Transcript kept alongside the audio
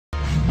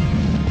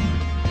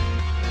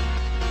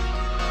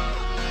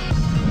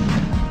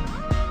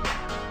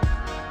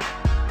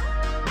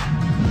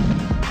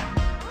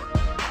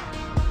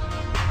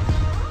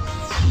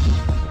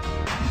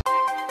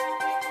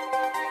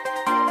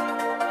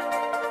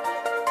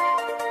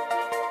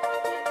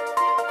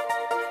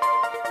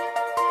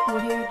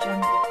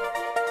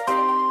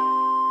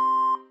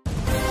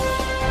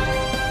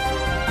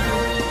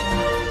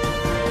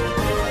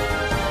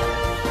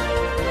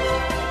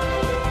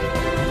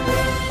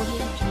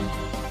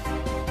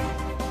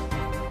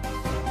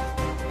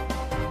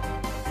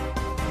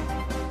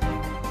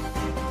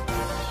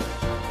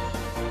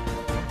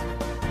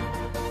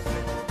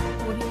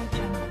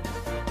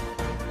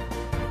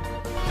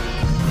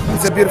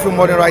a beautiful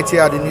morning right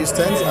here at the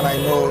newsstands, and I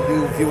know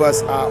you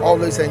viewers are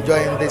always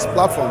enjoying this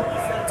platform.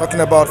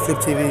 Talking about Flip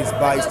TV's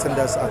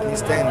bystanders at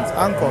newsstands,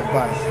 anchored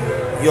by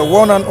your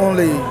one and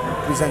only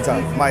presenter,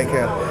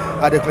 Michael.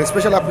 I declare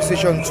special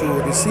appreciation to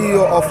the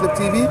CEO of Flip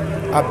TV,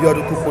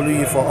 Abiodun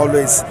Kupoluyi, for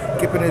always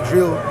keeping it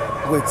real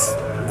with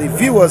the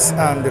viewers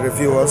and the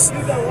reviewers.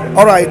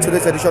 Alright,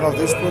 today's edition of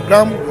this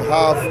program, we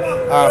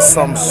have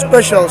some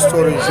special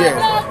stories here.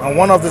 And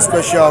one of the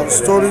special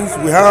stories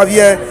we have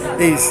here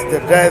is the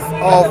death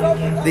of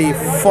the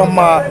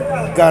former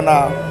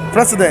Ghana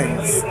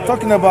president.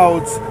 Talking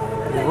about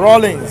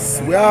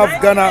Rawling'S. We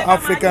have Ghana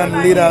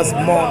African leaders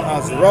mourn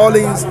as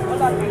Rawling'S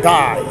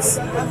dies.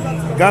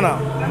 Ghana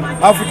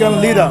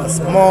African leaders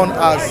mourn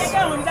as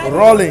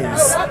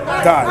Rawling'S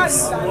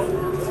dies.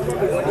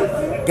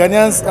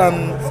 Ghanaians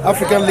and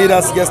African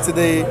leaders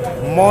yesterday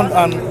mourned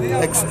and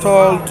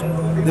extolled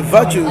the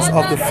virtues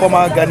of the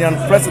former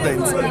Ghanaian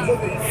president,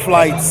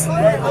 Flight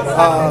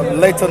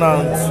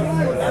Lieutenant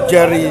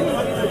Jerry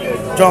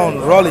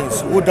John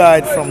Rawling'S, who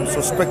died from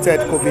suspected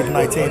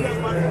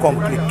COVID-19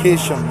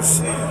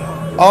 complications.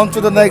 On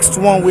to the next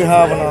one, we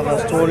have another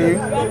story.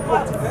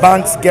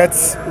 Banks get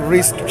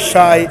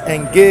risk-shy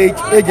engage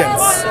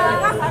agents.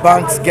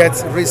 Banks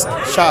get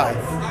risk-shy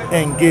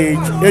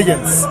engage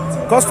agents.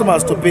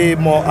 Customers to pay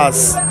more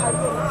as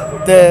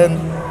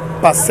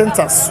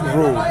 10%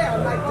 rule.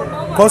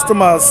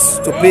 Customers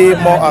to pay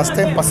more as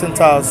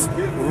 10%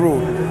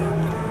 rule.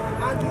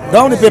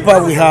 Down the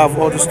paper we have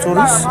all the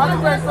stories.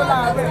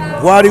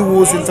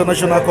 Wariwo's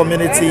international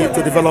community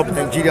to develop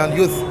Nigerian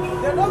youth.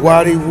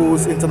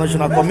 Wariwo's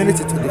international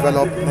community to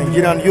develop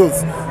Nigerian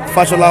youth.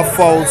 Fashola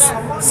falls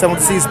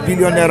 76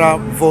 billion naira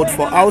vote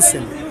for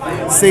housing.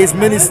 Says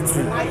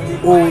ministry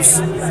owes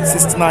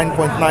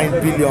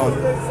 69.9 billion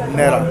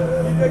naira.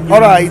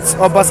 Alright,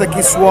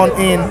 Obaseki sworn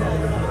in,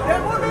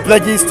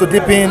 pledges to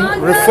deepen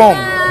reform,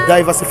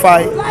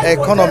 diversify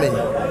economy.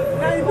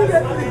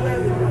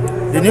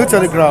 The New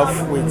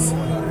Telegraph with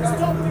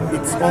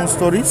its own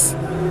stories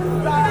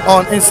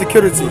on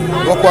insecurity.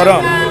 Boko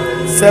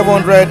Haram,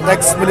 700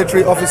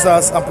 ex-military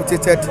officers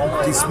amputated,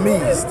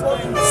 dismissed.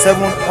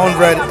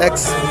 700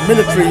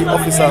 ex-military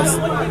officers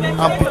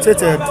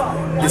amputated,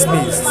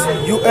 dismissed.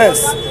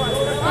 U.S.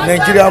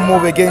 Nigeria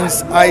move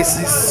against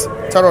ISIS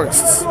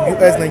terrorists.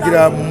 U.S.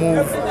 Nigeria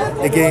move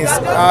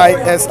against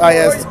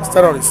ISIS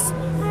terrorists.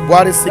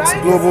 Buhari seeks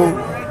global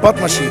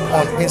partnership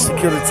on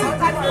insecurity.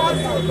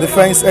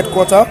 Defense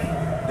headquarters.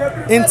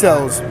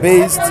 Intel's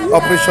based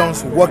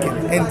operations working.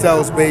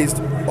 Intel's based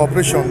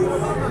operation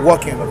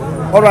working.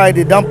 Alright,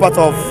 the down part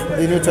of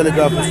the New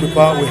Telegraph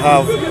newspaper, we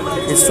have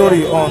a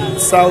story on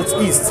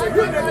Southeast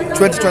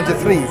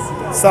 2023.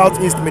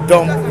 Southeast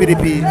Midom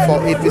PDP for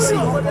APC.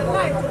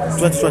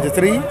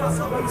 2023,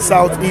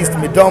 Southeast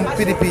Midom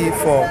PDP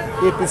for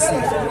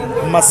APC.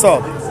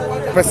 Masob,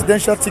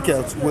 presidential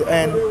ticket will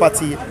earn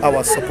party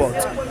our support.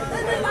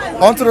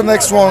 On to the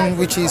next one,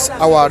 which is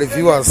our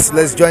reviewers.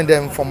 Let's join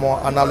them for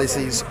more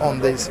analysis on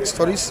these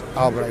stories.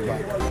 I'll be right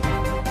back.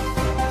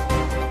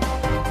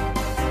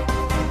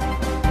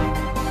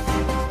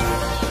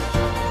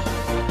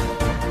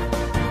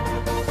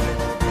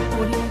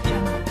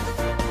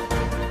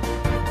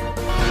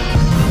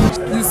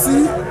 You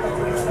see,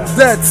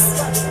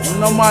 death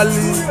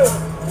normally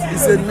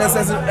is a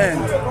necessary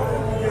end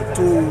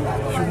to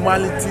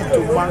humanity, to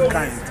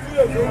mankind.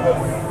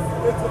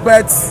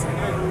 But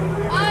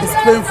it's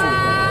painful,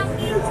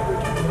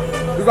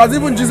 because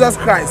even Jesus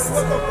Christ,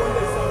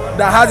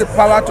 that has the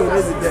power to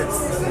raise the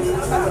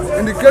dead.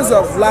 In the case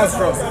of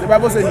Lazarus, the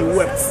Bible says he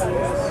wept.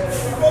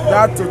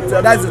 That is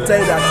to tell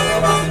you that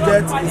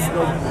death is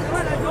not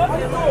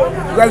good.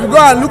 Because if you go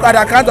and look at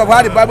the account of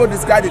how the Bible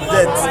describes the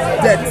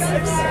death,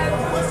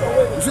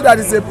 you see that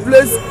it's a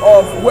place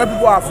of where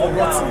people are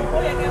forgotten.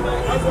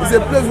 It's a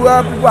place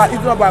where people are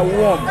eaten up by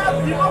worms.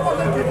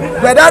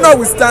 But that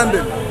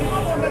notwithstanding,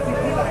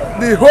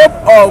 the hope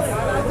of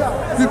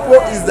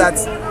people is that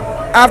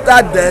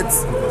after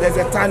death there's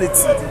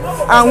eternity,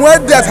 and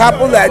when death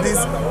happens like this,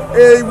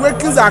 it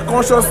wakens our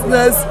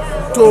consciousness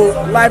to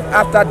life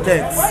after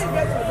death.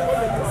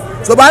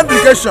 So by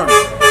implication,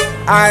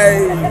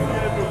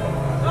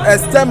 I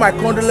extend my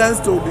condolence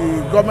to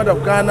the government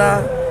of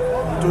Ghana,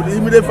 to the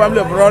immediate family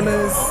of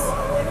Rawling'S,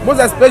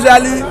 most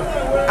especially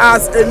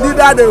as a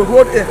leader they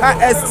hold a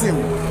high esteem,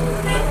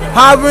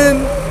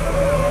 having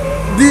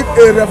did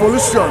a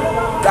revolution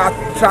that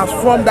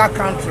transformed that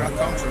country.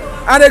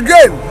 And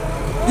again,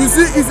 you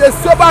see, it's a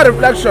sober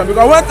reflection,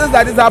 because when things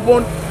like this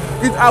happen,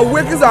 it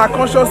awakens our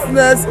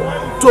consciousness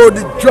to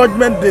the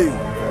judgment day.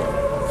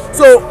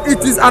 So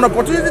it is an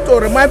opportunity to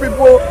remind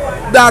people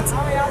that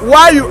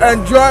while you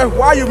enjoy,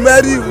 while you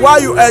marry,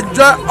 while you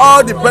enjoy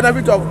all the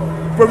benefit of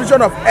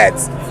provision of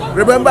earth,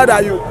 remember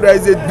that there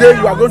is a day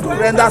you are going to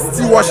render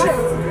still worship,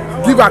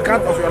 give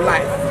account of your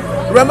life.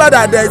 Remember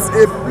that there is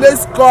a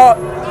place called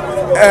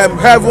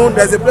heaven,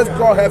 there is a place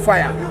called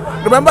hellfire.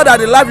 Remember that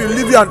the life you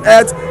live here on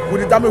earth will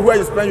determine where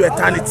you spend your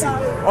eternity.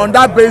 On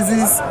that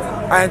basis,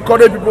 I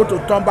encourage people to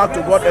turn back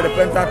to God and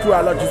repent through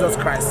our Lord Jesus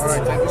Christ. All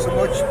right, thank you so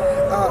much.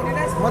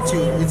 Matthew,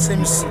 it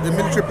seems the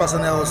military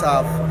personnel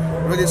have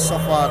really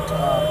suffered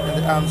in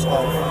the hands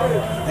of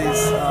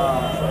these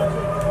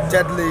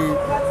deadly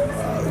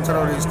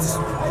terrorist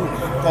group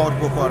called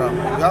Boko Haram.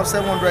 We have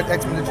 700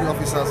 ex-military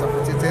officers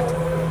amputated,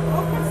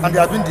 and they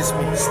have been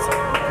dismissed.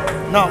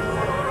 Now,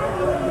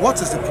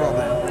 what is the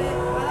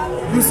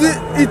problem? You see,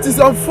 it is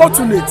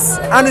unfortunate,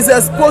 and it's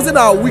exposing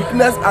our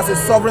weakness as a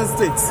sovereign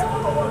state.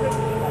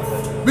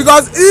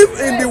 Because if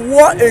in the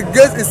war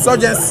against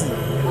insurgency,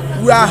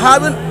 we are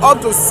having up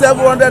to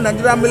 700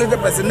 Nigerian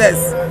military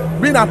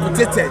personnel being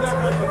amputated,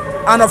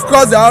 and of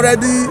course they are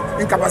already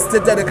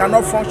incapacitated, they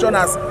cannot function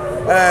as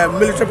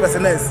military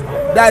personnel.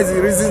 That is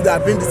the reason they are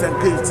being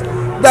disengaged.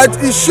 But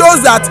it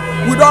shows that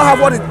we don't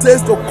have what it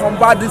takes to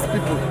combat these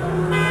people,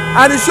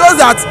 and it shows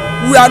that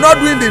we are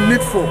not doing the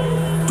needful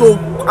to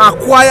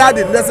acquire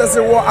the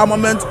necessary war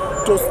armament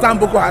to stand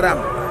Boko Haram.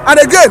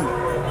 And again,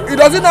 it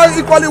doesn't not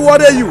equally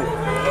worry you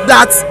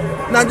that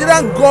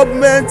Nigerian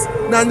government,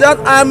 Nigerian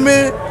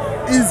army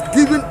is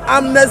giving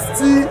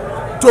amnesty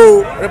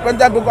to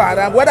repentant Boko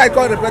Haram, whether I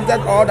call it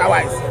repentant or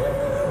otherwise.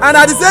 And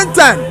at the same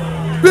time,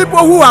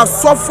 people who have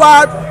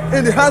suffered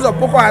in the hands of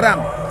Boko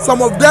Haram,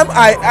 some of them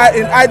are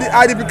in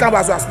IDP camp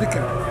as we are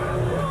speaking.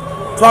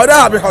 Some of them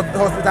have been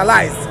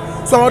hospitalized.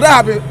 Some of them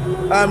have been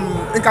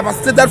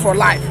incapacitated for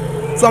life.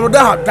 Some of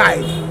them have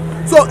died.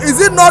 So is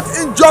it not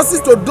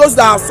injustice to those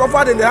that have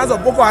suffered in the hands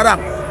of Boko Haram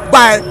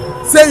by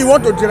saying you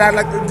want to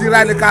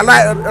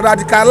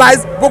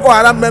radicalize Boko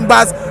Haram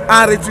members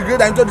and reintegrate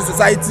them into the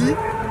society?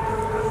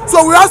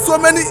 So we have so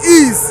many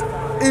E's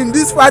in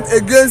this fight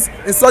against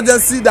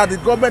insurgency that the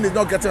government is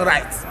not getting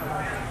right.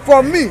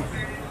 For me,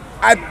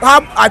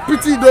 I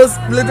pity those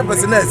military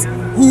personnel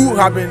who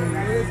have been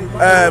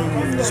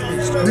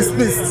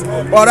dismissed,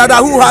 or rather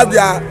who have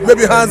their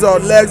maybe hands or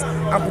legs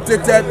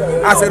amputated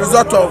as a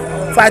result of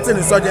fighting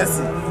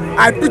insurgency.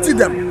 I pity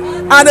them.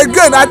 And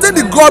again, I think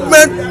the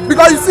government,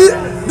 because you see,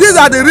 these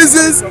are the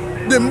reasons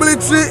the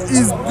military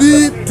is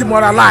being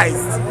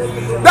demoralized.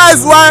 That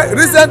is why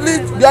recently,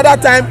 the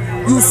other time,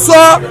 you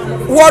saw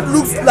what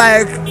looks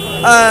like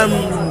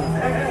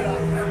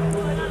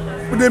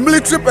the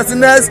military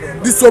personnel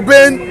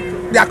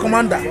disobeying their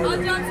commander.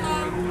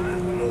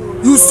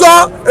 You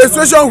saw a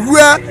situation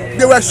where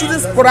they were shooting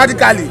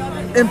sporadically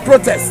in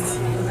protest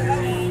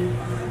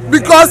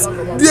because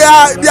they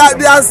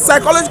are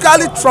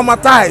psychologically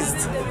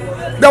traumatized.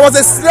 There was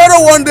a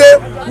scenario one day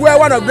where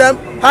one of them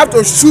had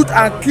to shoot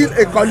and kill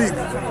a colleague.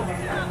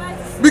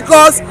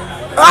 Because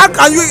how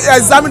can you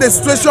examine a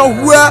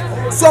situation where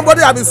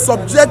somebody has been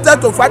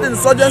subjected to fighting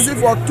insurgency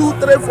for 2,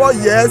 3, 4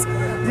 years,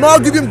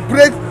 not giving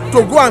break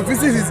to go and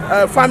visit his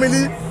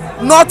family,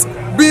 not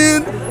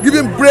being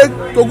given break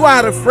to go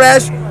and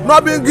refresh,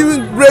 not being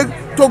given break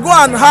to go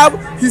and have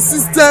his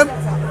system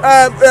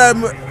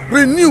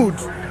renewed?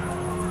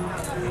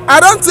 I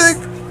don't think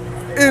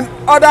in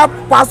other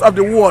parts of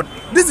the world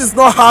this is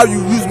not how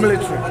you use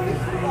military.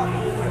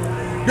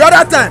 The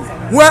other time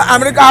when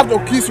America had to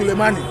kill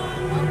Soleimani,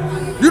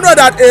 you know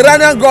that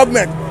Iranian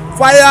government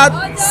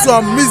fired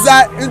some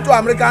missile into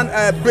American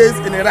base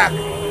in Iraq,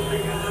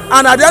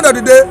 and at the end of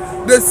the day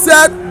they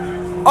said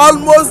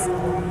almost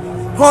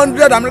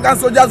 100 American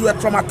soldiers were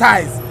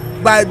traumatized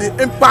by the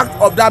impact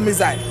of that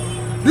missile.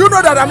 Do you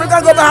know that the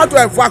American government had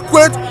to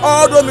evacuate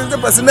all those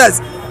military personnel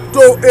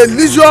to a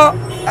leisure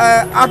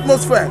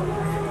atmosphere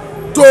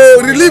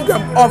to relieve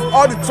them of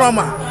all the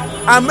trauma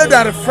and make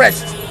them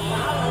refreshed?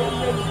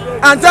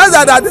 And turns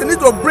out that they need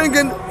to bring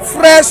in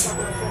fresh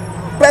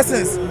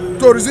persons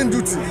to resume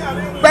duty.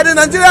 But in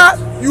Nigeria,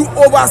 you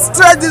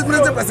overstretch these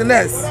military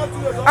personnel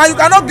and you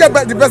cannot get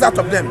the best out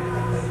of them.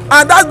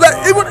 And that's why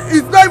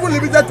it's not even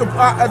limited to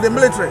the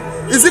military.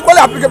 It's equally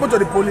applicable to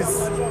the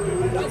police.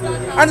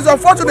 And it's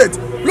unfortunate.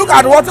 Look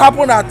at what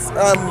happened at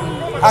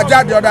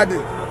Ajah the other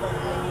day,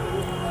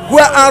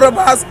 where armed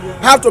robbers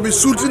have to be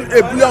shooting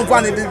a bullion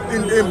van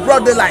in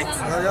broad daylight.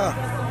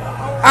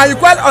 And you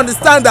quite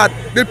understand that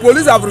the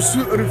police have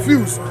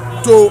refused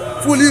to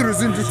fully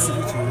resume duty.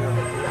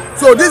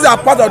 So these are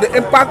part of the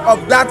impact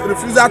of that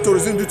refusal to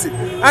resume duty.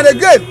 And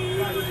again,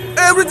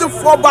 everything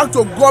fall back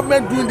to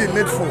government doing the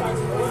needful.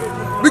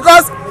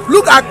 Because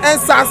look at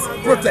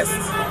NSAS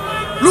protests.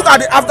 Look at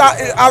the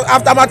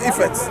aftermath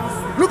effects.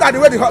 Look at the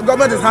way the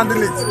government is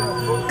handling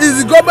it.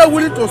 Is the government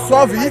willing to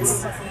solve it?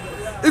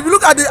 If you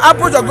look at the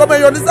approach of government,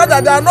 you understand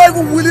that they are not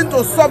even willing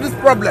to solve this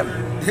problem.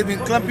 They've been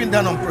clamping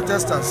down on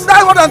protesters.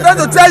 That's what I'm trying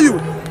to tell you.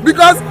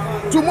 Because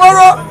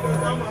tomorrow,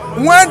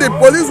 when the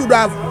police would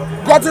have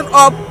gotten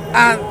up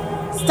and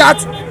start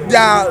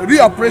their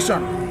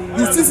re-operation,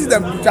 you still see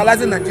them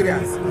brutalizing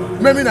Nigerians,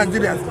 maiming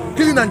Nigerians,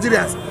 killing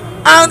Nigerians.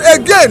 And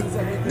again,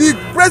 the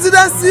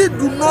presidency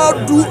do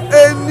not do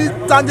any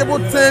tangible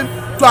thing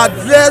to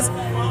address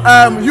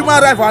human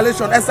rights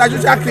violation,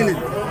 extrajudicial killing.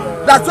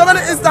 There are so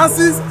many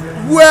instances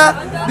where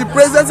the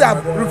presidency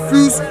have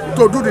refused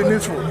to do the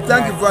needful.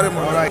 Thank you very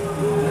much. Right.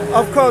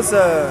 Of course,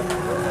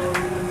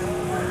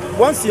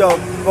 once you're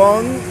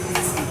born,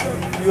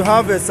 you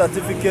have a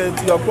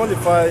certificate, you are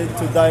qualified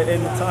to die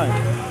anytime.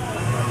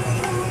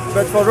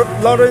 But for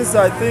Lawrence,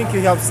 I think he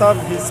has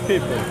served his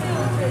people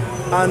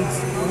and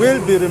will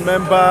be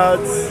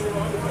remembered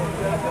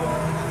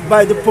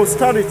by the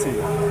posterity.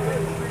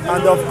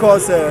 And of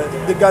course,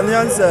 the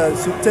Ghanaians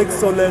should take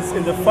solace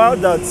in the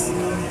fact that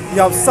he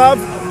has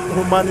served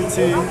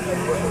humanity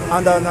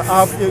and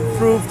have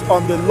improved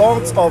on the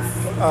lot of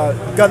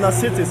Ghana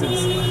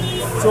citizens.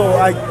 So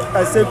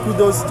I say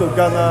kudos to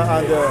Ghana,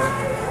 and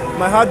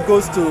my heart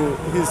goes to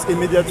his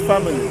immediate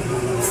family.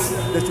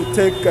 They should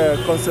take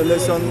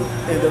consolation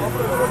in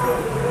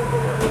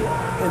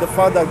the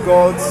fact that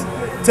God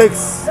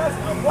takes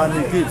and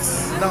he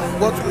gives. Now,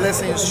 what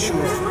lessons should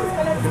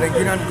the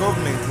Nigerian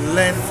government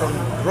learn from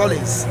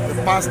Rawling'S,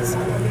 the past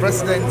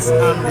presidents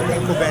and the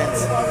incumbent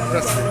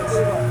presidents?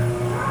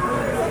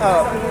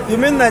 You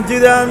mean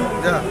Nigerian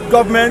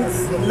government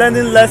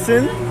learning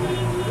lesson?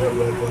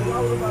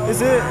 You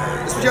see,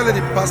 especially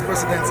the past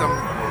presidents and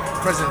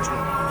presidents,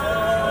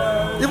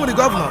 even the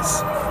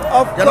governors.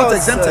 They're not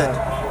exempted.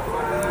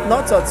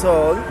 Not at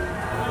all.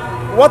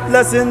 What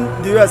lesson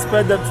do you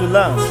expect them to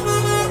learn?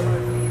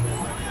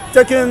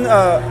 Taking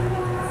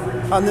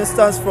an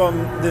instance from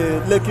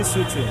the Lekki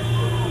shooting.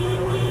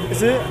 You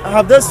see,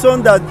 have they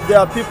shown that there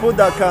are people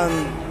that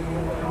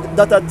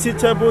are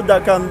teachable,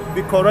 that can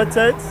be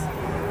corrected?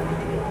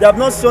 They have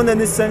not shown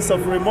any sense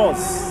of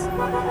remorse.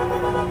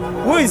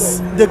 Who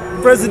is the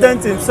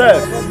president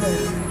himself?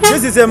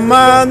 This is a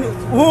man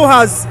who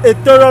has a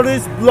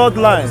terrorist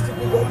bloodline.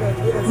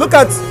 Look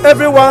at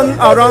everyone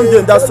around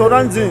him that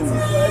surrounds him.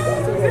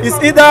 It's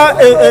either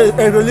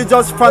a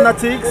religious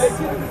fanatic,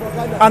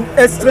 an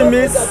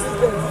extremist,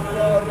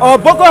 or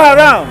Boko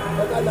Haram.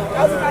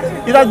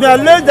 It has been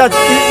alleged that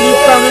you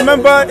can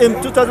remember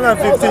in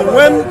 2015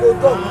 when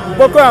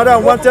Boko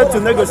Haram wanted to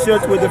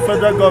negotiate with the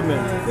federal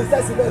government.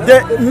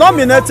 They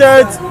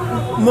nominated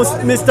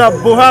Mr.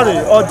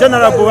 Buhari or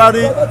General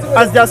Buhari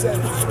as their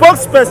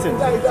spokesperson.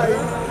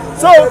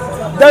 So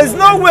there is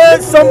no way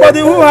somebody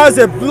who has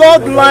a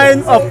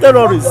bloodline of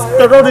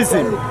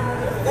terrorism,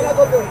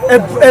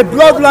 a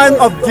bloodline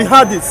of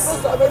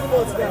jihadists,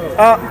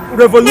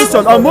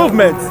 revolution or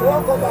movement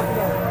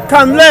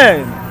can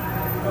learn.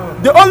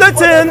 The only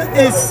thing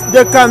is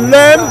they can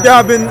learn, they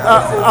have been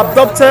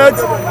abducted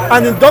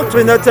and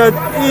indoctrinated,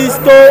 is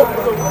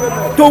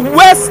to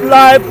waste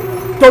life,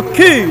 to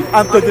kill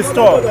and to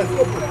destroy.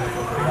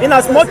 In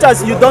as much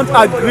as you don't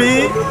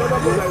agree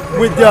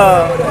with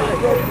their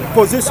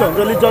position,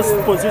 religious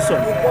position.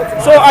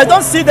 So I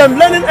don't see them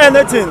learning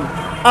anything.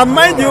 And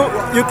mind you,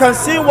 you can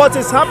see what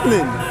is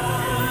happening.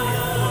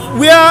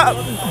 Where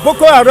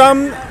Boko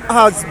Haram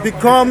has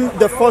become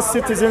the first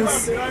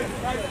citizens,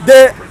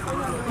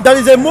 there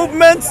is a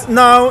movement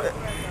now,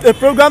 a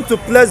program to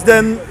place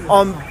them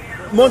on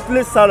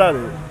monthly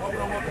salary.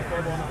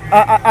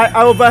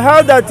 I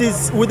overheard that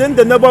is within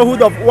the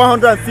neighborhood of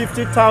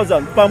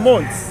 150,000 per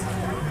month.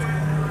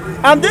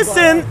 And this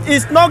thing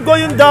is not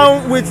going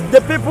down with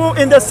the people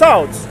in the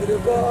south.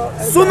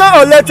 Sooner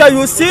or later,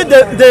 you see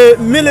the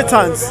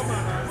militants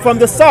from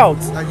the south.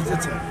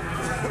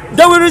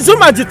 They will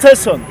resume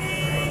agitation.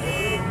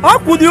 How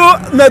could you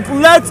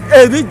neglect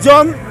a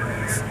region,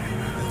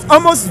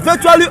 almost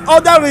virtually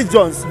other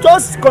regions,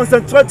 just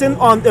concentrating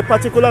on a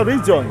particular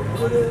region?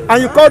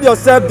 And you call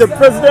yourself the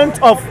president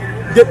of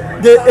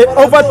the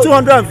over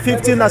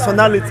 250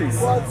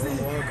 nationalities.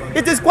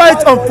 It is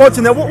quite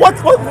unfortunate.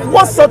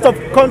 What sort of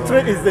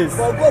country is this?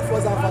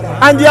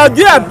 And the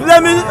idea of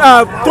blaming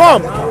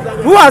Trump,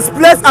 who has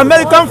placed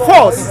American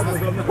force,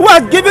 who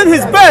has given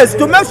his best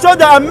to make sure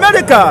that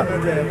America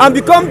and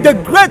become the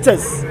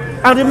greatest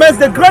and remains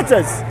the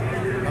greatest,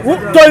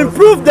 to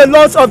improve the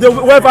laws of the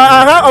welfare.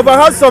 I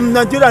overheard some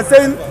Nigerians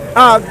saying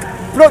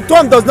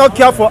Trump does not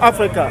care for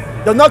Africa.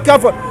 Does not care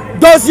for.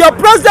 Does your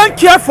president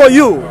care for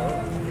you?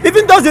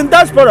 Even those in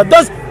diaspora,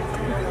 does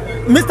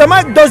Mr.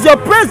 Mike, does your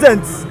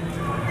president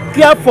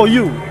care for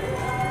you?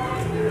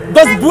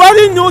 Does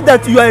Buhari know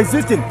that you are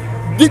existing?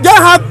 Did they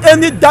have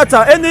any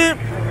data,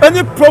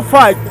 any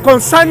profile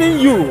concerning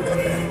you?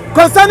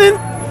 Concerning,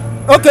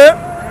 okay,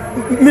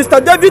 Mr.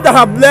 David that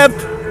have left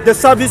the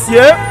service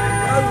here,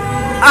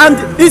 and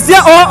is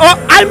there, or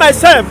I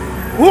myself,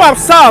 who have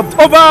served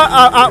over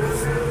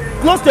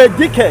close to a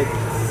decade,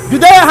 do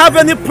they have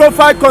any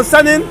profile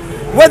concerning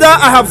whether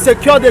I have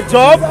secured a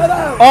job,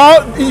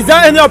 or is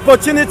there any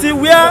opportunity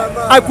where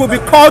I could be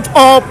called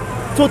up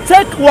to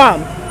take one?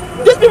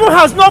 These people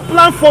has no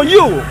plan for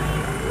you,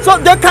 so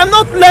they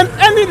cannot learn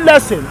any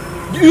lesson.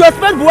 Do you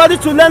expect Buhari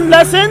to learn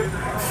lesson?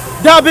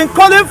 They have been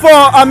calling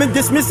for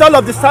dismissal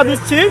of the service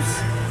chiefs.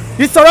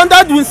 He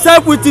surrounded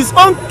himself with his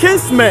own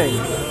kinsmen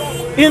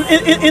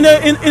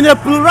in a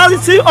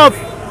plurality of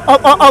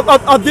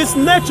this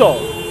nature.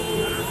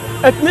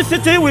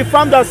 Ethnicity, we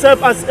found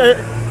ourselves as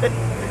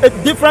a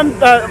different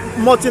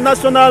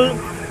multinational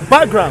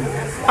background,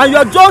 and you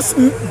are just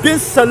being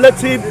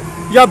selective.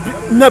 You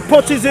have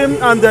nepotism,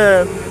 and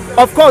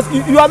of course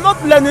you are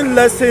not learning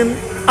lesson,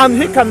 and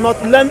he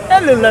cannot learn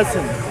any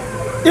lesson.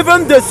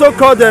 Even the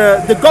so-called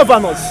the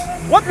governors,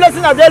 what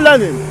lesson are they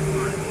learning?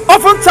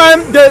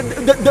 Oftentimes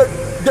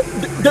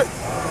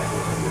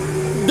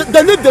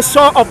they leave the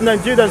shore of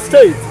Nigerian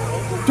state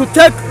to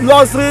take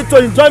luxury, to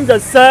enjoy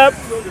themselves,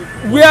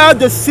 where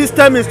the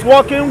system is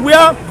working,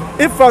 where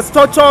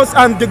infrastructures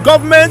and the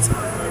government,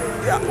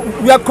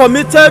 we are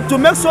committed to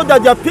make sure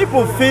that their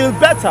people feel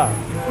better.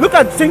 Look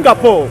at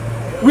Singapore.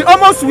 We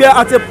almost were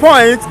at a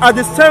point at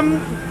the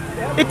same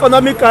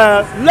economic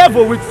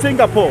level with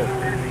Singapore,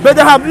 but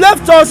they have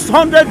left us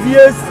 100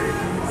 years,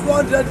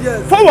 200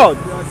 years forward.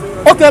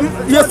 Okay,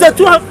 you said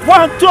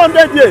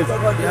 200 years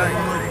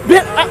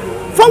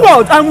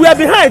forward, and we are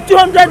behind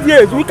 200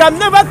 years. We can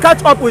never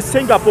catch up with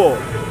Singapore.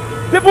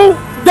 People,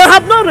 they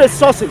have no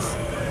resources.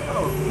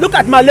 Look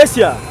at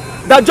Malaysia,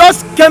 that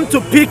just came to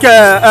pick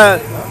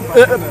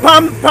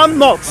palm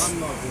nuts,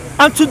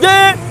 and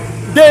today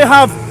they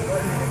have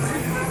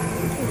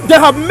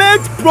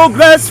made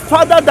progress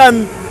further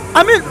than.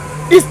 I mean,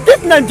 is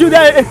this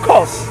Nigeria a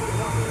cause?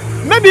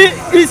 Maybe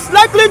it's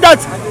likely that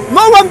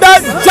no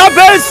wonder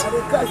Jabez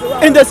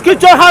in the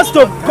scripture has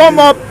to come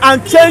up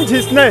and change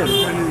his name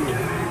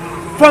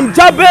from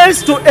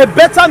Jabez to a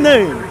better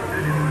name.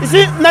 You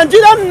see,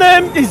 Nigerian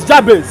name is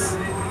Jabez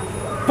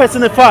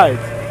personified.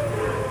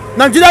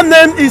 Nigerian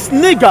name is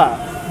nigger,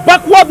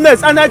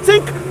 backwardness, and I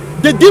think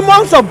the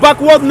demons of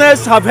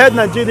backwardness have held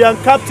Nigerian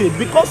captive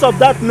because of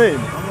that name.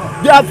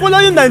 They are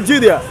following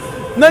Nigeria.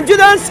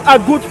 Nigerians are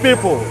good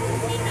people.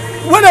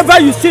 Whenever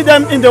you see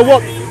them in the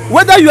world,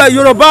 whether you are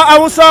Yoruba,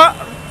 Hausa,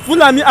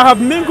 Fulani, I have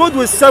mingled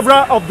with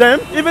several of them.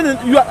 Even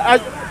you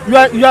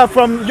are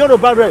from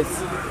Yoruba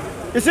race.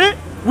 You see,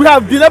 we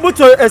have been able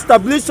to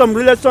establish some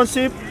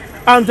relationship,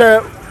 and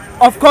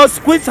of course,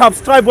 which have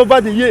strived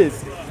over the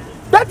years.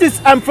 That is,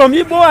 I'm from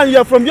Igbo and you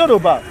are from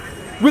Yoruba.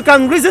 We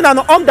can reason and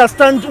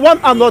understand one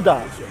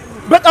another.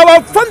 But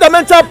our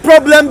fundamental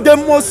problem, the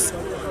most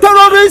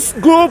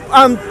terrorist group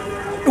and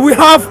we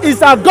have,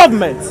 is our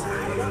government.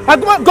 Our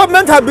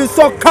government have been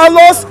so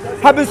callous,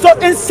 have been so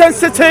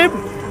insensitive.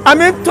 I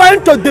mean,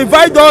 trying to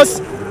divide us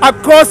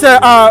across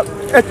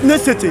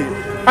ethnicity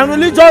and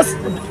religious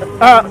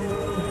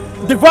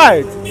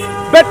divide.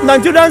 But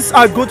Nigerians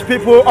are good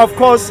people, of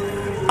course.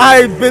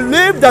 I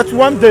believe that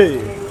one day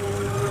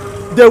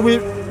they will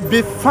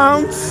be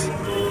found.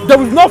 They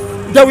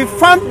will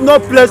find no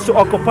place to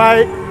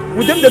occupy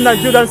within the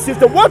Nigerian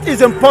system. What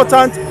is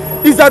important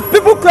is that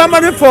people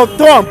clamoring for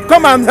Trump,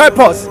 come and help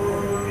us.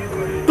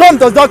 Trump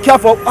does not care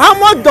for. How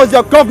much does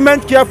your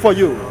government care for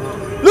you?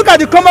 Look at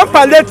the common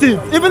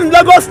palliative, even in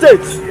Lagos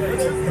State.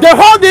 They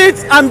hold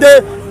it and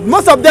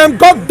most of them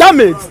got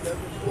damaged.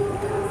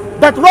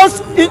 That runs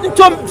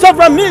into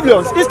several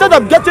millions instead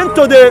of getting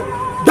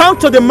down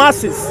to the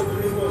masses.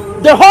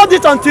 They hold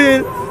it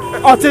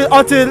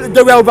until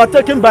they were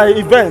overtaken by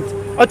events.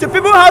 Until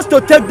people have to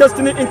take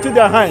destiny into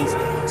their hands.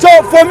 So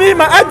for me,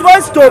 my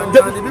advice to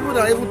the people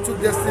that even took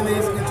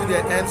destinies into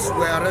their hands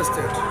were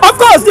arrested. Of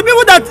course, the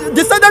people that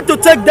decided to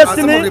take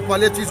destiny, and some of the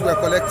palliatives were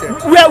collected.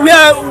 We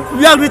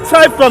are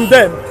retrieved from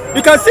them.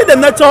 You can see the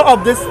nature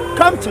of this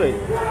country.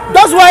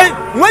 That's why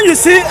when you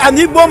see an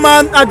Igbo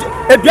man,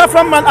 a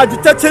Biafran man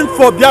agitating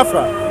for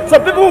Biafra, so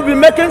people will be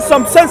making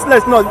some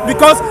senseless noise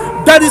because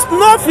there is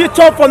no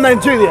future for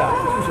Nigeria.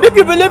 If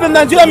you believe in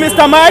Nigeria,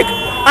 Mr. Mike,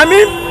 I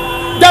mean,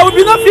 there will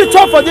be no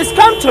future for this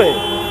country.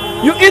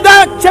 You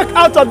either check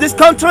out of this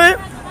country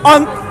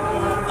on,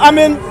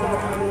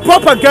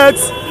 propagate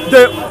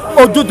the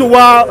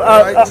Oduduwa,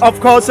 of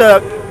course,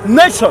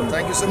 nation,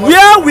 so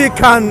where we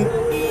can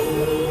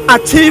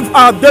achieve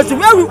our destiny,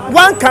 where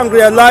one can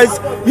realize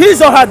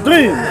his or her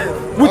dream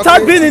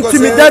without being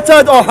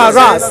intimidated or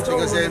harassed.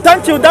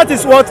 Thank you. That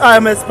is what I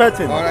am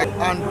expecting. All right,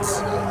 and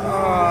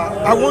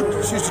I want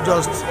you to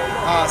just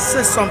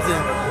say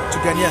something to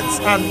Ghanaians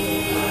and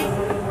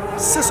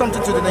say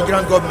something to the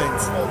Nigerian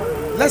government.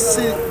 Let's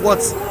see what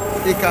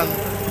they can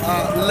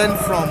learn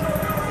from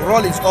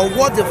Rawling'S or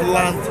what they've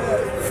learned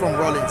from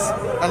Rawling'S,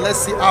 and let's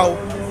see how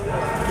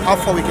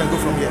far we can go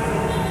from here.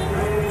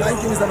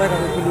 Thank you, Mr. Mike.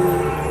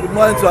 Good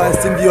morning to our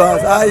esteemed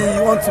viewers.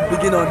 I want to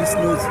begin on this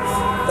note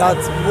that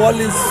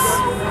Rawling'S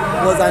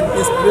was an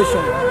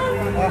inspiration,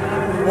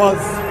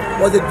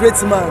 was a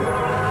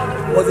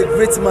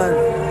great man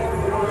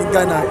in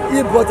Ghana.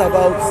 He brought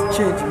about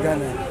change in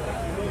Ghana.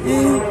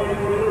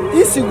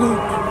 He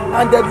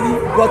single-handedly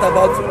brought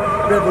about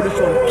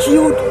revolution,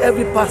 killed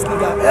every past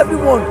leader, every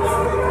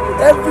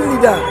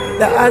leader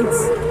that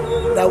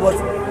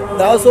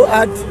also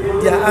had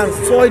their hands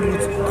soiled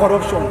with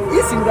corruption.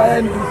 He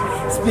single-handedly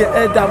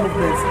spearheaded that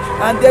movement,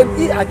 and then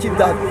he achieved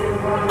that.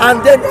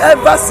 And then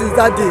ever since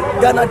that day,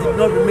 Ghana did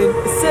not remain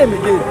the same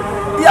again.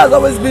 He has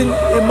always been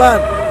a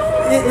man.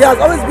 He has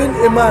always been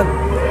a man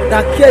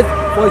that cared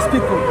for his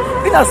people.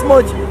 In as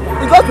much,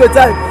 it got to a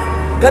time,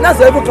 Ghana's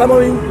were even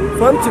clamoring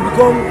for him to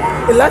become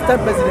a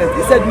lifetime president.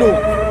 He said no.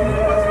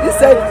 He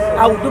said,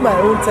 I will do my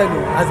own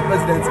tenure as a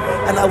president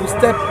and I will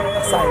step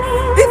aside.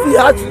 If he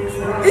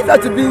had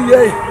to be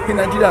here in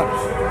Nigeria,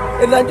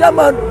 a Nigerian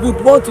man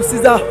would want to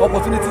seize that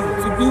opportunity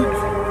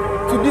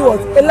to be what?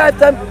 A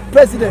lifetime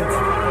president.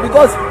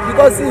 Because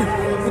he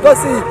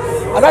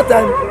at that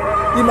time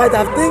he might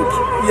have think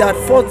he had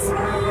fought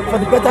for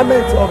the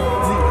betterment of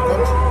the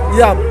country.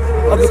 Yeah,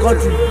 of the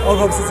country or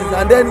from citizens,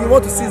 and then you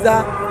want to seize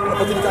that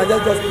opportunity and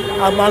just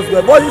amass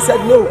wealth. But he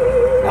said no,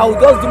 I will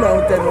just do my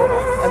own tenure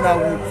and I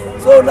will.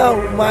 So now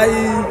my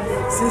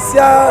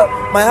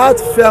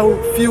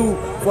heartfelt feel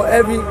for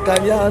every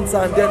Ghanaians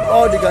and then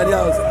all the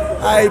Ghanaians.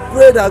 I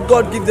pray that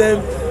God give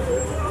them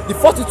the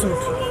fortitude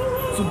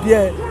to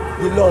bear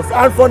the loss.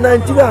 And for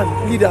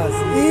Nigerian leaders,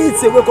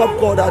 it's a wake-up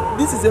call that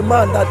this is a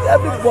man that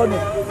everybody,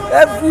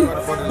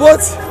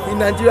 both in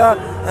Nigeria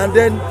and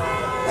then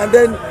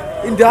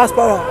in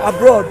diaspora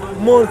abroad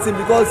mourns him,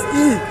 because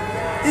he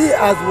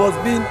has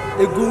been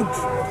a good,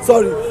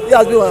 he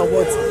has been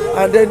what,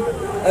 and then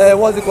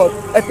what's it called,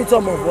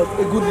 epitome of what,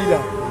 a good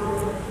leader.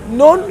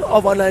 None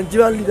of a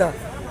Nigerian leader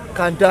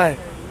can die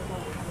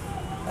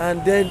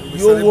and then the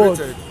whole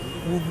world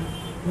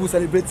will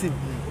celebrate him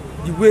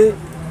the way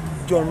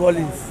John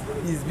Rawling'S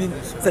is being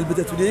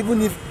celebrated today.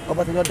 Even if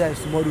Obasanjo dies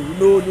tomorrow,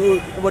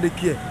 nobody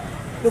care.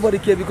 Nobody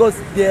care, because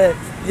they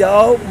are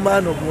all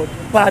man of what,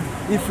 bad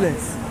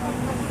influence.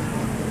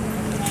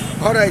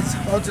 All right,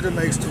 on to the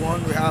next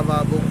one. We have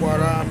Boko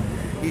Haram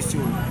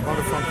issue on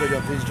the front page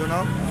of this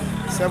journal.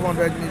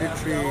 700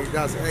 military,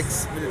 that's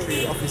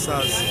ex-military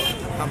officers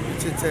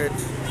amputated,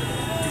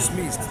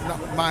 dismissed. Now,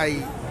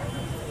 my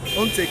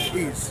own take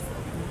is,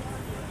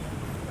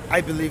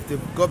 I believe the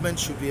government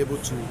should be able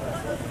to,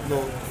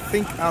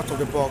 think out of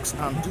the box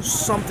and do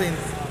something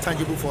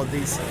tangible for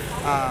these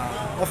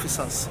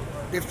officers.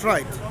 They've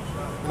tried,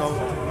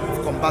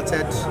 they've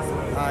combated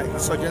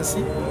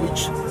insurgency,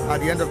 which at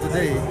the end of the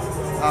day,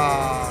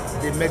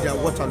 they made their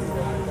Waterloo.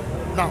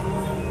 Now,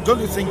 don't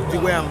you think the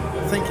way I'm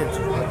thinking?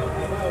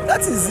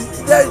 That is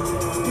it.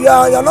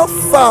 You're not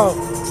far.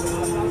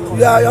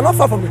 You're not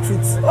far from the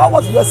truth. All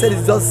what you just said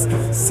is just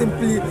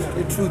simply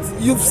the truth.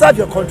 You've served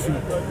your country,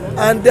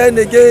 and then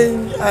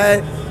again,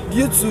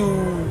 due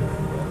to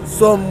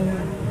some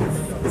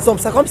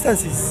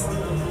circumstances,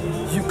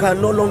 you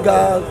can no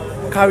longer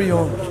carry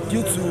on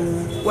due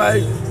to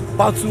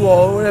battle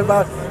or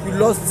whatever. You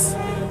lost.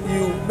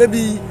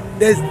 Maybe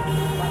there's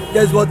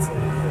what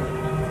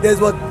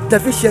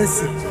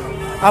deficiency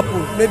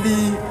happen.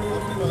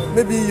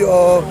 Maybe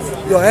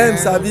your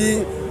hands are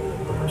be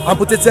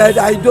amputated.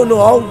 I don't know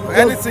how.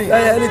 Anything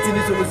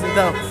needs to listen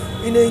down.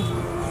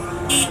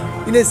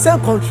 In a same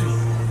country,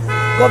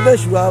 government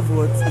should have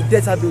a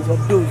database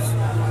of those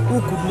who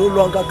could no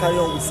longer carry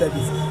on with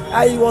service.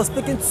 I was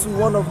speaking to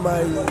one of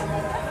my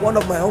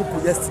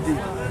uncle yesterday.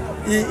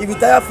 He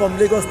retired from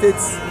Lagos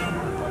State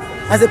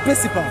as a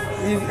principal.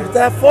 He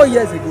retired 4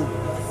 years ago.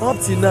 Up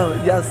till now,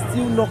 he has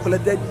still not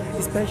collected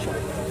his pension.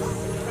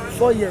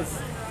 4 years.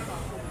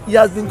 He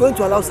has been going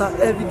to Alausa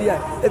every day.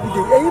 He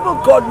even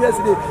called me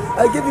yesterday.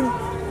 I gave him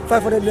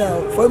 500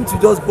 naira for him to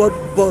just board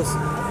bus.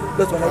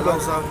 Just to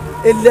Alausa.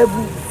 A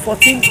level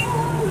 14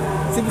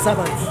 civil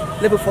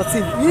servant. Level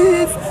 14.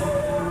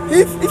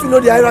 If you know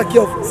the hierarchy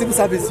of civil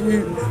service,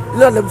 you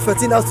know level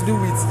 13 has to do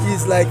with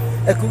is like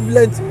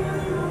equivalent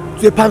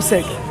to a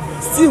PAMSEC.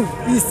 Still,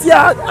 he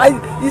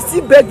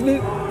still begged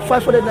me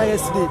 500 naira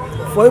yesterday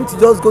for him to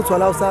just go to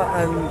Alausa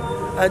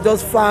and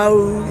just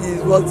file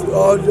his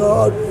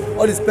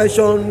all his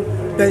pension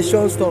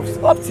stuff.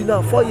 Up to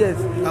now, 4 years.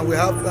 And we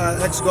have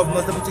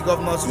ex-governors, deputy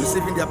governors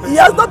receiving their pension. He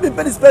has not been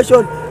paid his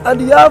pension,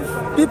 and you have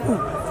people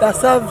that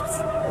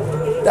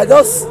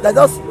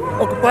just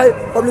occupy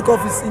public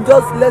office in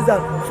just less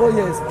than 4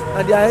 years,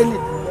 and they are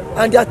earning,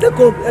 and their take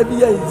home every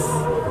year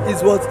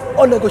is what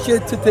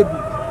unnegotiated table.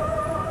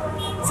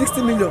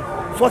 60 million,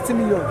 40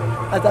 million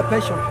as their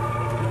pension.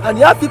 And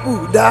you have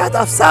people that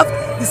have served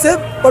the same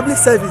public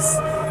service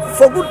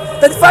for good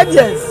 35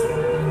 years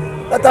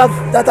that have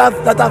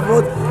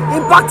what,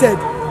 impacted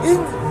in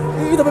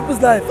the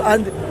people's life,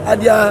 and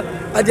they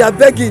are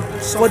begging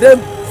for them,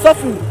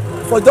 suffering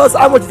for just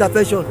how much is their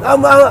pension, how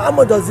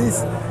much does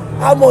this,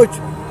 how much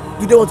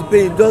do they want to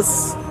pay him?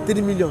 Just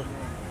 30 million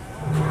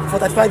for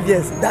 35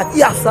 years that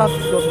he has served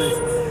the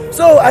government.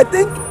 So I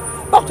think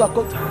back to our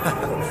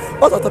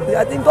topic,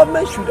 I think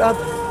government should have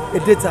a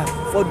data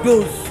for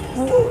those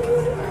who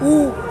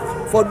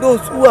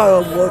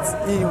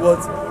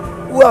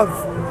are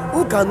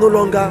who can no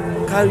longer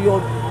carry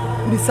on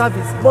with the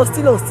service, but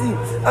still on still.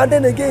 And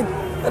then again,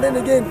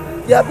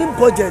 there have been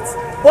budgets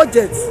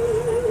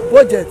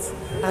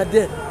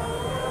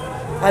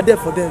are there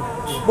for them.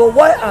 But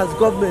why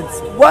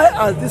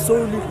as this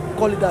solely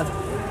call it that?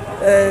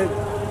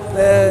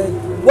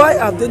 Why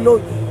have they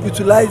not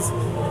utilized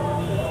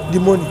the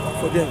money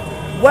for them?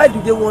 Why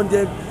do they want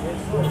them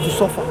to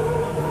suffer?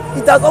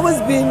 This has always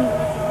been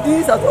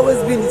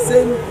the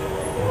same.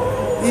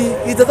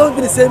 It has always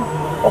been the same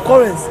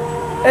occurrence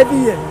every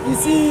year. You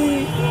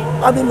see,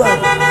 I mean,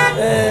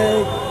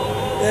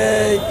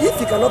 if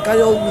you cannot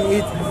carry on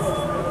with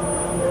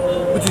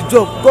the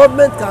job,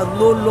 government can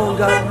no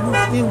longer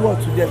look inward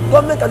to them.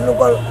 Government can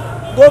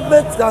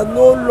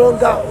no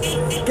longer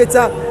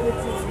cater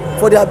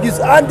for the abuse,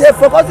 and they're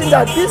forgetting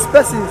that these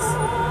persons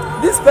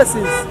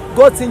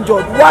got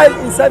injured while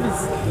in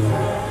service,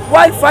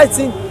 while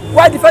fighting,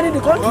 while defending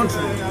the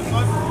country.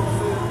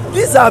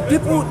 These are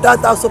people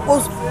that are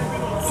supposed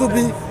to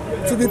be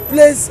to be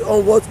placed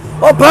on what?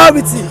 On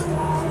priority.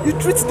 You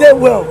treat them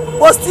well,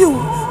 but still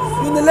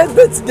you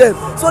neglect them.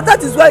 So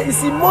that is why you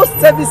see most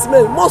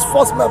servicemen, most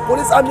forcemen,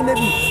 police, army,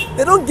 navy,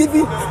 they don't give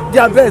it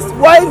their best.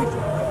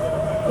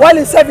 While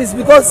in service,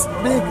 because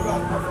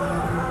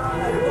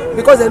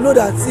they know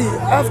that, see,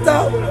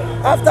 after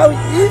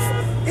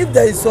if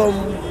there is some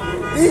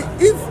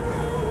if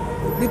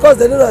because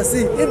they know that,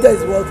 see, if there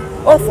is what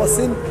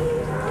unforeseen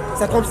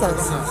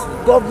circumstances,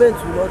 government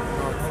will not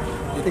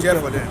take care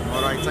for them.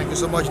 All right, thank you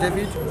so much,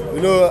 David.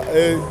 You know,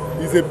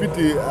 it's a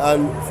pity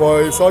and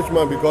for a such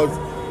man, because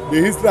the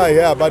history I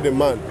hear about the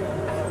man,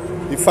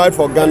 he fight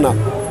for Ghana,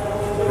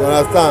 you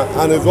understand,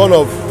 and it's one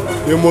of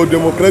the most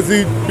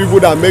democratic people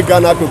that make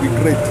Ghana to be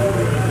great.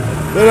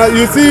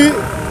 You see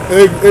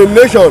a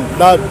nation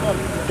that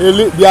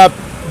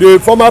the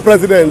former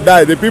president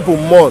died, the people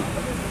mourn,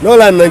 not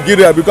like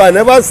Nigeria, because I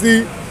never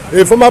see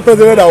a former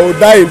president that will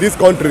die in this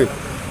country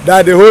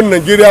that the whole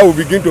Nigeria will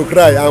begin to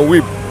cry and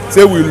weep,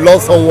 say we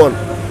lost someone.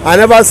 I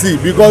never see,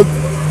 because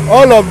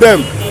all of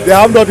them, they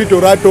have nothing to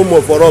write home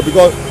for us.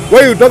 Because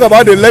when you talk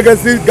about the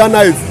legacy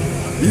Ghana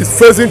is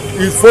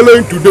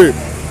following today,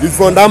 is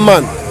from that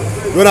man.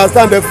 You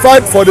understand? They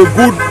fight for the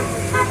good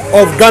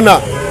of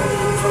Ghana,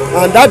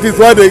 and that is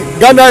why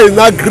Ghana is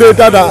not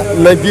greater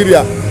than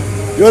Nigeria.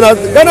 You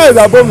understand? Ghana is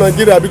above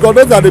Nigeria because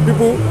those are the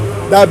people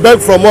that beg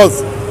from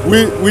us.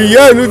 We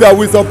hear news that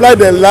we supply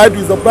them light,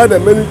 we supply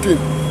them many things.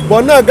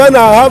 But now Ghana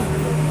have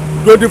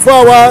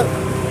 24-hour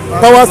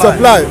power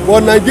supply.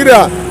 But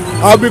Nigeria,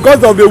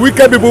 because of the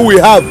wicked people we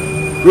have,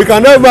 we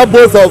can never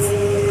boast of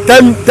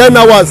 10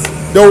 hours.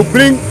 They will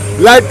bring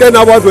light 10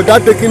 hours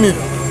without taking it.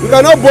 We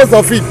cannot boast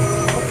of it.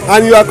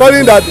 And you are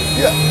calling that,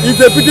 it's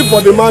a pity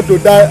for the man to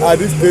die at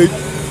this stage,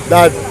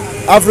 that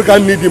Africa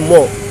need him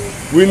more.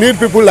 We need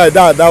people like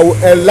that will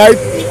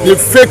enlighten the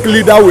fake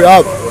leader we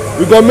have.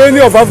 Because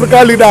many of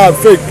African leaders are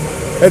fake,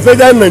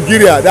 especially in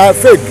Nigeria. They are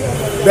fake.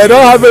 They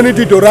don't have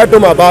anything to write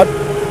home about.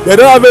 They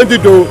don't have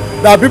anything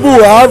that people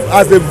will have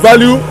as a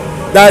value,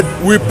 that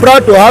we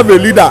proud to have a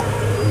leader.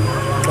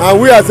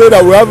 And we are saying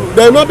that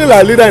there's nothing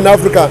like leader in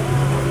Africa.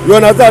 You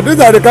understand? These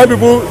are the kind of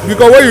people,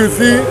 because when you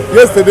see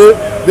yesterday,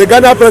 the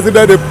Ghana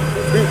president, the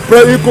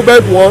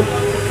incumbent one,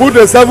 put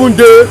a 7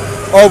 day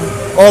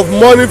of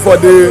money for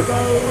the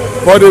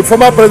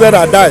former president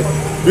that died.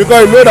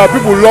 Because you know that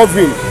people love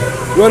him.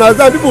 You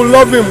understand? People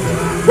love him.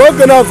 But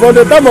now, from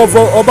the time of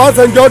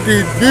Obasanjo to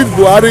this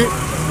Buhari,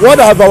 what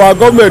has our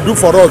government do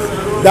for us?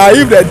 That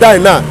if they die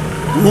now,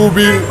 we'll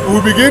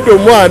begin to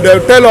mourn, and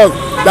they'll tell us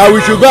that we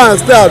should go and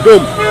stay at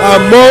home and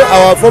mourn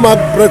our former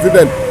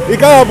president. It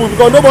can't happen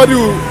because nobody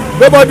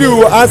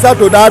will answer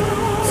to that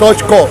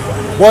such call.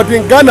 But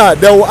in Ghana,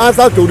 they will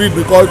answer to it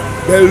because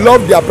they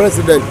love their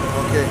president.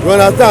 Okay. You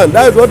understand?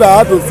 That is what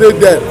I have to say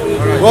there.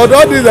 Right. But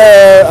all this,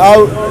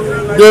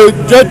 the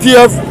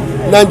JTF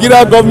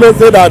Nigeria government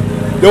say that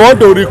they want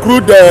to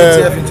recruit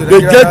the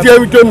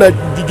JTF into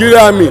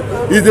Nigeria army.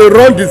 Is a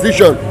wrong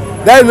decision.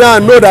 Then now I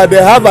know that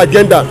they have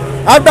agenda.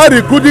 After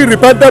recruiting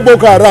repentant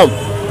Boko Haram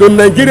to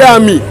Nigeria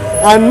army,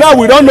 and now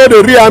we don't know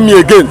the real army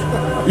again.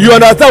 You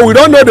understand? We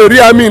don't know the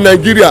real army in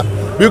Nigeria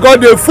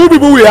because the few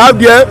people we have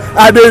there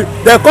are they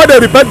call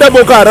the repentant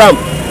Boko Haram,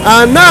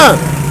 and now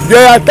they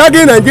are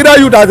tagging Nigeria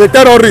youth as a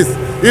terrorist.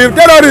 If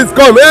terrorists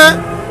come,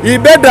 he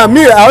better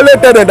me. I only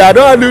tell them that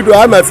I don't need to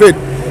have my faith.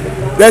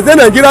 They say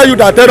Nigeria youth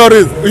are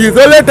terrorists. It's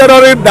only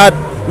terrorists that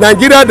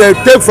Nigeria they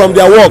take from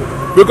their work,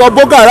 because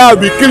Boko Haram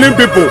be killing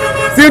people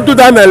since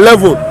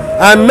 2011,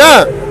 and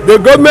now the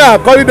government are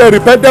calling the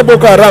repentant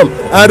Boko Haram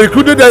and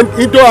recruiting them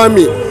into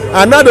army,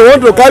 and now they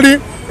want to call it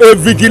a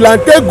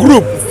vigilante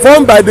group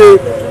formed by the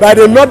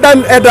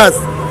northern elders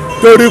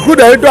to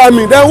recruit them into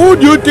army. Then who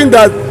do you think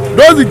that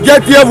those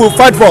JTF will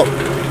fight for?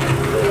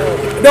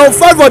 They will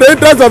fight for the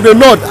interests of the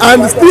north,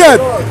 and still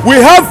we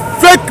have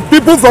fake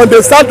people from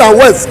the south and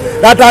west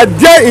that are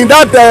there in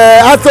that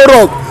Aso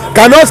Rock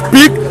cannot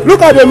speak.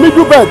 Look at the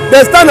middle belt.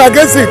 They stand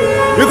against it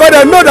because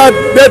they know that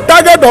the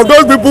target of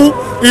those people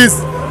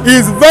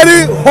is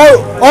very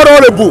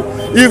horrible.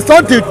 If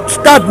something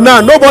start now,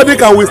 nobody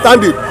can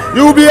withstand it.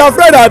 You will be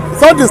afraid that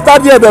something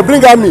start here, they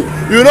bring army.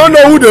 You don't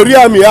know who the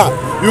real army are.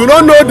 You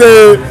don't know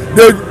the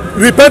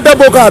repentant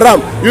Boko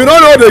Haram. You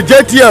don't know the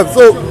JTF.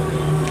 So,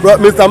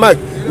 Mr. Mike,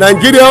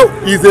 Nigeria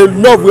is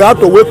enough. We have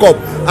to wake up.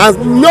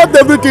 And not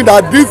everything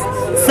that this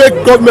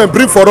fake government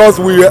bring for us,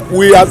 we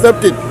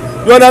accept it.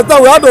 You understand?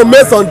 We have to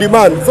mess on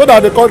demand so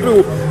that the country,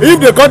 if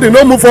the country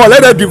no move forward,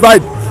 let them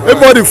divide.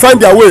 Everybody find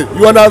their way.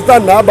 You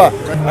understand, Naba?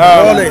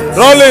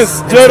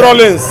 Rawling'S, J.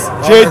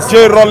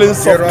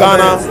 Rawling'S of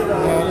Ghana.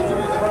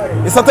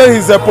 He started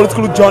his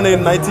political journey in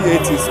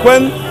 1980s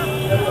when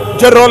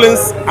J.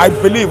 Rawling'S, I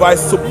believe, I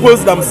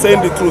suppose I'm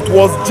saying the truth,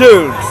 was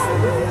jailed.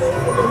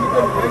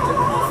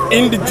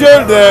 In the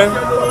jail there,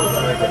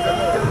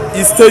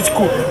 he staged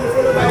coup.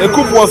 The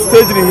coup was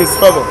staged in his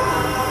favor.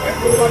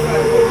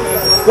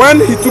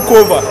 When he took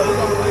over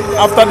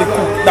after the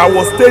coup that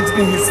was staged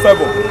in his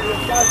favor,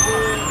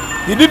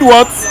 he did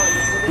what?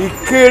 He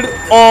killed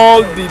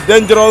all the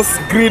dangerous,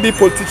 greedy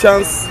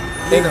politicians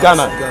in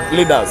Ghana,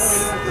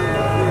 leaders.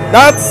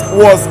 That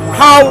was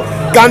how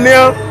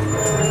Ghanaian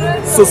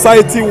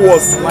society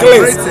was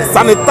cleansed,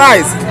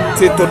 sanitized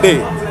till today.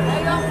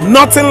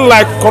 Nothing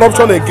like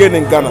corruption again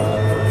in Ghana.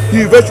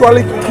 He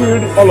eventually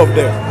killed all of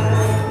them.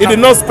 He did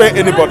not spare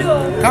anybody.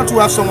 Can't we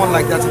have someone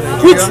like that in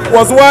Nigeria? Which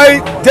was why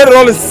Jerry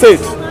Rawlings said,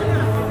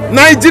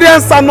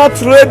 Nigerians are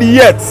not ready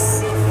yet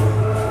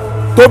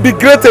to be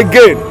great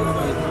again.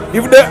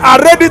 If they are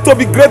ready to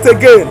be great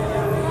again,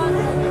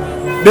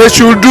 they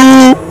should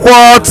do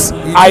what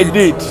I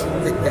did.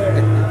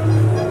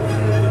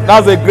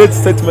 That's a great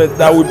statement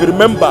that will be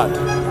remembered.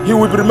 He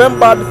will be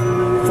remembered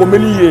for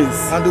many years.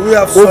 And do we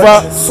have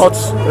over such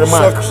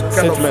remark,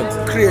 statement?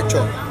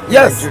 Creature.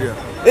 Yes.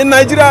 In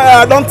Nigeria,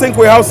 I don't think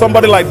we have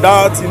somebody like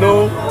that, you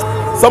know.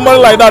 Somebody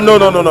like that, no.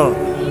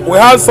 We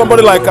have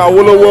somebody like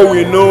Awolowo.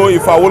 We know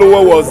if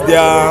Awolowo was there,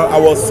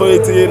 our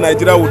society,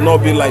 Nigeria would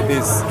not be like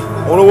this.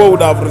 Awolowo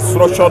would have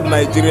restructured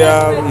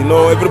Nigeria. You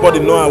know, everybody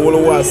know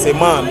Awolowo as a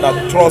man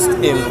that trusts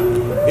in,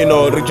 you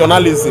know,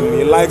 regionalism.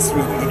 He likes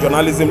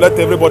regionalism. Let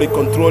everybody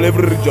control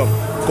every region,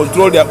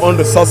 control their own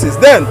resources.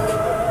 Then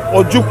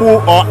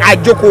Ojukwu or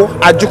Ajuku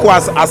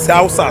as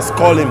Hausas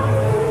call him.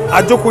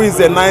 Ajuku is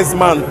a nice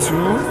man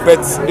too,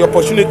 but the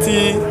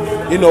opportunity,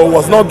 you know,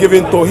 was not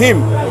given to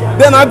him.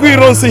 Then Agui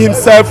Ironsi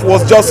himself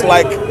was just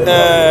like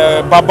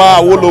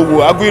Baba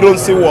Awolowo. Agui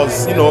Ironsi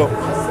was, you know,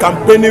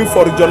 campaigning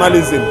for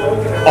regionalism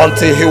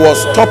until he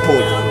was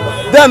toppled.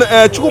 Then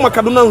Chukuma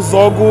Kaduna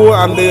Nzogu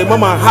and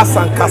Mama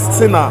Hassan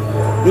Kastina,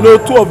 you know,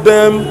 two of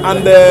them,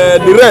 and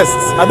the rest,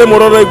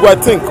 Ademororegu, I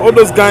think, all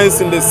those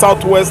guys in the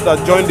southwest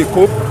that joined the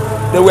coup,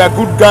 they were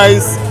good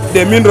guys.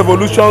 They mean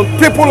revolution.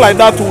 People like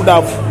that would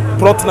have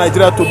brought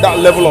Nigeria to that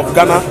level of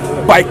Ghana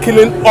by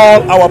killing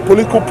all our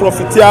political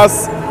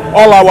profiteers,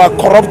 all our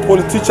corrupt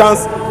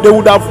politicians. They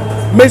would have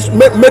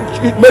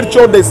made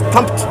sure they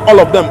stamped all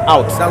of them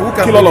out. Now who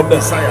can kill all of them.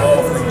 Messiah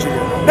of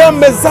Nigeria? The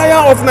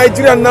Messiah of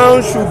Nigeria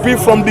now should be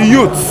from the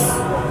youths.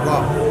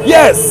 Wow.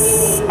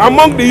 Yes,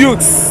 among the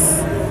youths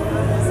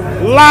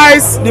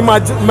lies the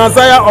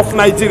Messiah of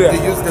Nigeria.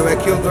 The youths that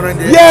were killed during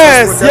the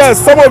yes,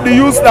 some of the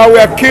youths that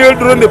were killed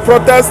during the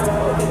protest,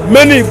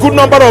 many good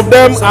number of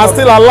them are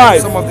still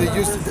alive. Some of the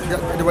youths,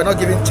 they were not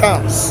given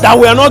chance. They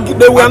were not given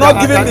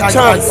the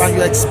chance. And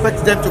you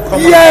expect them to come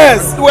out.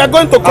 Yes, we are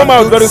going to come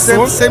out very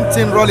soon. Same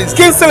thing, Rawlings.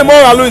 Kingsley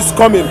Moghalu is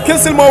coming.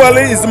 Kingsley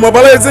Moghalu is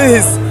mobilizing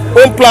his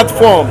own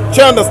platform. Do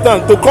you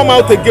understand? To come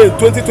out again,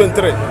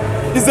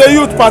 2023. He's a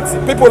youth party.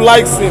 People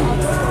like him.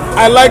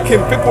 I like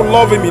him. People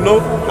love him. You know.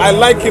 I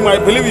like him. I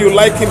believe you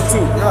like him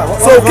too. Yeah,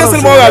 so Kingsley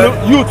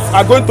Moghalu, youth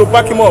are going to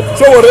back him up.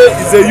 Showore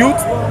is a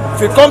youth.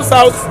 If he comes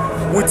out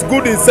with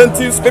good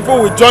incentives, people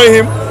will join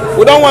him.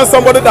 We don't want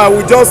somebody that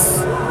will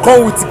just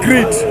come with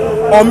greed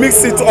or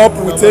mix it up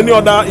with any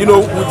other, you know,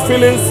 with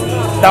feelings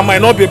that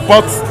might not be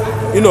bought,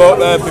 you know,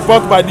 be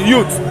bought by the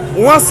youth.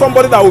 We want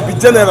somebody that will be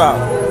general.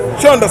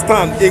 Do you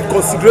understand? In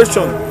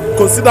consideration,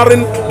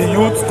 considering the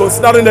youth,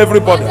 considering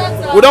everybody.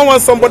 We don't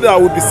want somebody that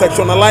will be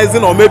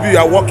sectionalizing, or maybe you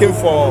are working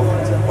for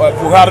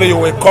Buhari, you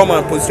will come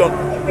and position.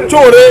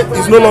 Chore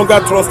is no longer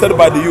trusted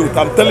by the youth.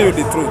 I'm telling you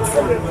the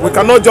truth. We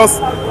cannot just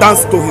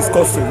dance to his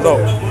costume. No.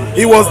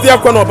 He was there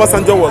when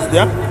Obasanjo was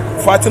there,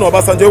 fighting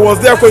Obasanjo. He was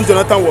there when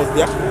Jonathan was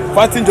there,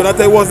 fighting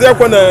Jonathan. He was there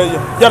when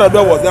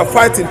Yaradua was there,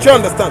 fighting. Do you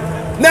understand?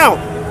 Now,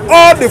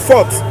 all the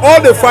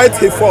fight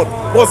he fought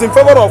was in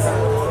favor of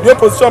the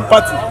opposition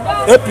party,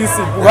 APC,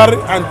 Buhari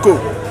and co.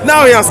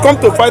 Now he has come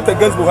to fight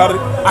against Buhari,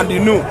 and you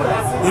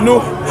know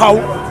how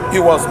he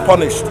was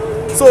punished.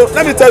 So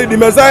let me tell you, the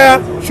Messiah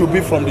should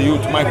be from the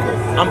youth, Michael.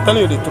 I'm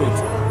telling you the truth.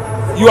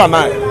 You and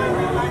I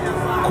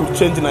could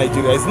change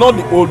Nigeria. It's not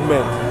the old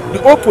men.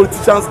 The old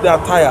politicians, they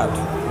are tired.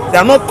 They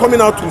are not coming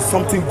out with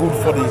something good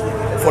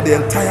for the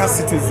entire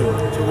citizen.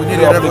 So we need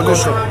a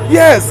revolution.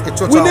 Yes,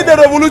 we need a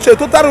revolution, a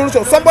total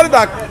revolution. Somebody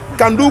that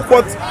can do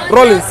what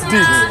Rawlings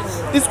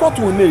did. It's what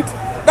we need.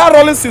 That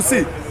Rawlings, you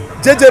see,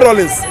 JJ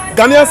Rawlings,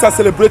 Ghanaians are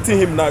celebrating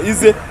him now.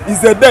 He's a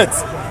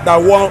death that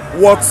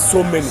worth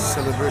so many.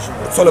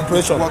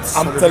 Celebration.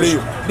 I'm telling you.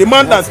 The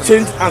man that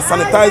changed and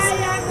sanitized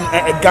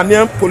a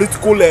Ghanaian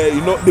political,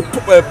 the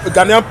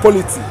Ghanaian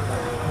polity,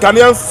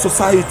 Ghanaian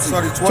society.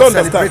 Sorry, it was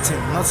celebrating,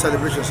 not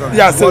celebration. Sorry.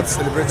 Yeah,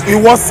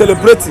 it was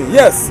celebrating.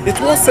 Yes, it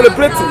was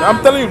celebrating.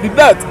 I'm telling you, the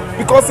death,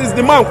 because it's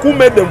the man who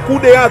made them who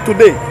they are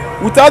today.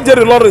 Without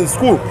Jerry Rawlings,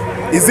 who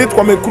is it?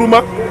 Kwame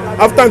Nkrumah,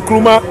 after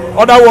Nkrumah,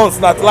 other ones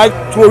that like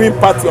throwing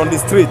party on the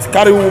street,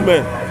 carrying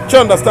women. Do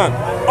you understand?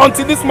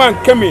 Until this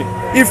man came in,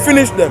 he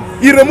finished them.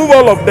 He removed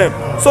all of them.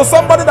 So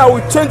somebody that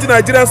will change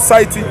Nigerian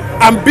society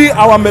and be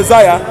our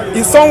Messiah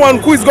is someone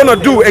who is going to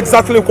do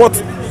exactly what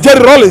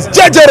Jerry Rawlings,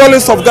 JJ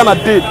Rawlings of Ghana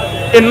did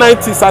in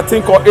 90s, I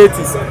think, or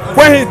 80s,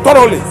 when he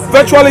thoroughly,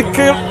 virtually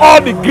killed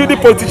all the greedy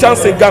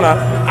politicians in Ghana.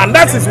 And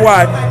that is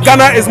why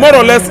Ghana is more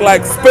or less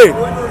like Spain,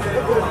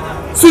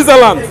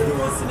 Switzerland,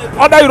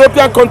 other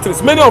European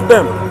countries. Many of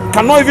them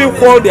cannot even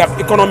hold their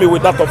economy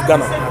with that of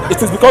Ghana.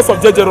 It is because of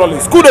JJ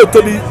Rawlings. Kudos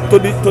to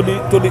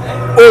the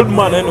old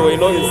man anyway. You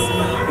know,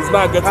 he's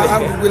now getting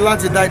here. We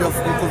learned he died of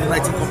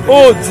COVID-19.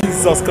 Oh,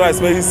 Jesus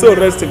Christ, may his soul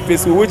rest in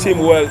peace. We wish him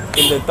well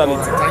in the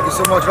eternity. Right, thank you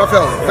so much,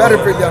 Raphael. Very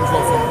brilliant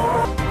one.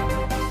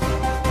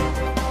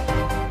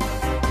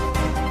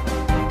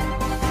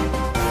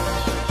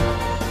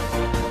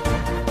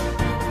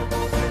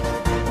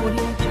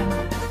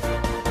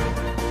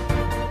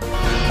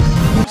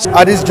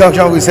 At this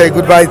junction, we say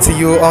goodbye to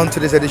you on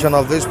today's edition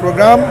of this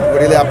program. We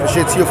really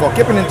appreciate you for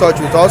keeping in touch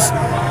with us.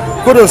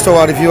 Kudos to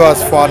our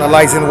reviewers for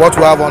analyzing what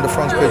we have on the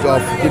front page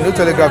of the new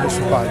Telegraph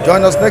newspaper.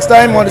 Join us next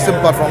time on the same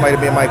platform. I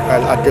remain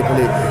Michael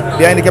Adekule.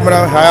 Behind the camera,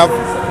 I have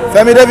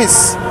Femi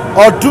Davis,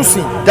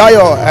 Odusi,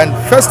 Dayo, and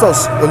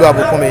Festus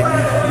Oluwabukumi.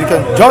 You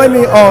can join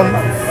me on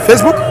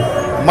Facebook,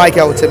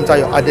 Michael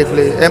Temtayo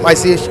Adekule,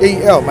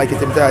 M-I-C-H-A-E-L, Michael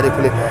Temtayo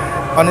Adekule.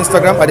 On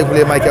Instagram,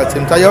 Adekule Michael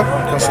Temtayo.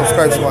 You can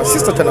subscribe to our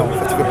sister channel,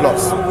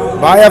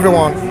 50+. Bye,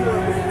 everyone.